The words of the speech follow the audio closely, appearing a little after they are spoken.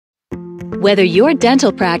Whether your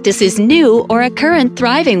dental practice is new or a current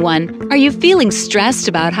thriving one, are you feeling stressed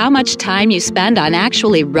about how much time you spend on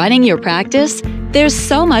actually running your practice? There's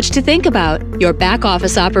so much to think about. Your back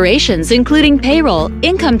office operations, including payroll,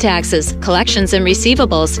 income taxes, collections and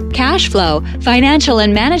receivables, cash flow, financial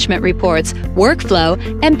and management reports, workflow,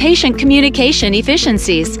 and patient communication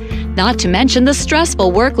efficiencies. Not to mention the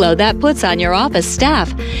stressful workload that puts on your office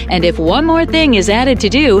staff. And if one more thing is added to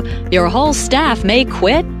do, your whole staff may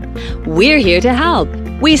quit. We're here to help.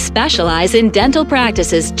 We specialize in dental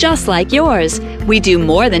practices just like yours. We do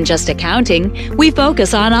more than just accounting. We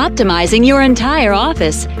focus on optimizing your entire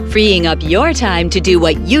office, freeing up your time to do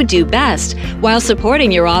what you do best, while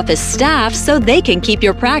supporting your office staff so they can keep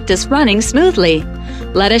your practice running smoothly.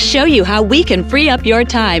 Let us show you how we can free up your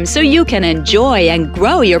time so you can enjoy and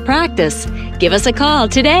grow your practice. Give us a call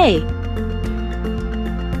today.